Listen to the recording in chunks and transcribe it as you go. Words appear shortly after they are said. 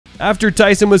After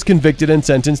Tyson was convicted and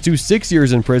sentenced to 6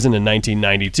 years in prison in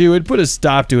 1992, it put a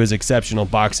stop to his exceptional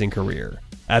boxing career.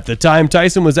 At the time,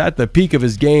 Tyson was at the peak of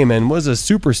his game and was a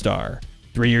superstar.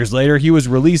 3 years later, he was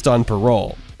released on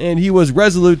parole, and he was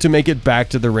resolute to make it back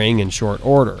to the ring in short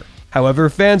order. However,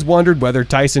 fans wondered whether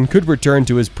Tyson could return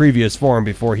to his previous form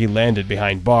before he landed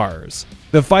behind bars.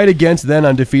 The fight against then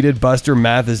undefeated Buster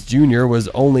Mathis Jr. was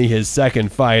only his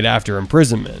second fight after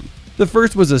imprisonment. The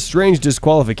first was a strange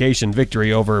disqualification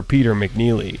victory over Peter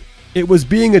McNeely. It was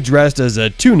being addressed as a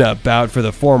tune-up bout for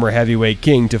the former heavyweight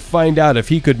king to find out if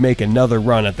he could make another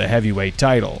run at the heavyweight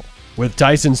title. With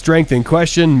Tyson's strength in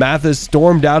question, Mathis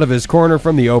stormed out of his corner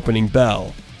from the opening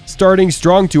bell. Starting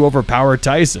strong to overpower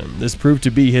Tyson, this proved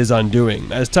to be his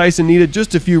undoing, as Tyson needed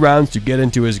just a few rounds to get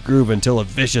into his groove until a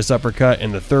vicious uppercut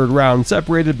in the third round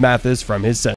separated Mathis from his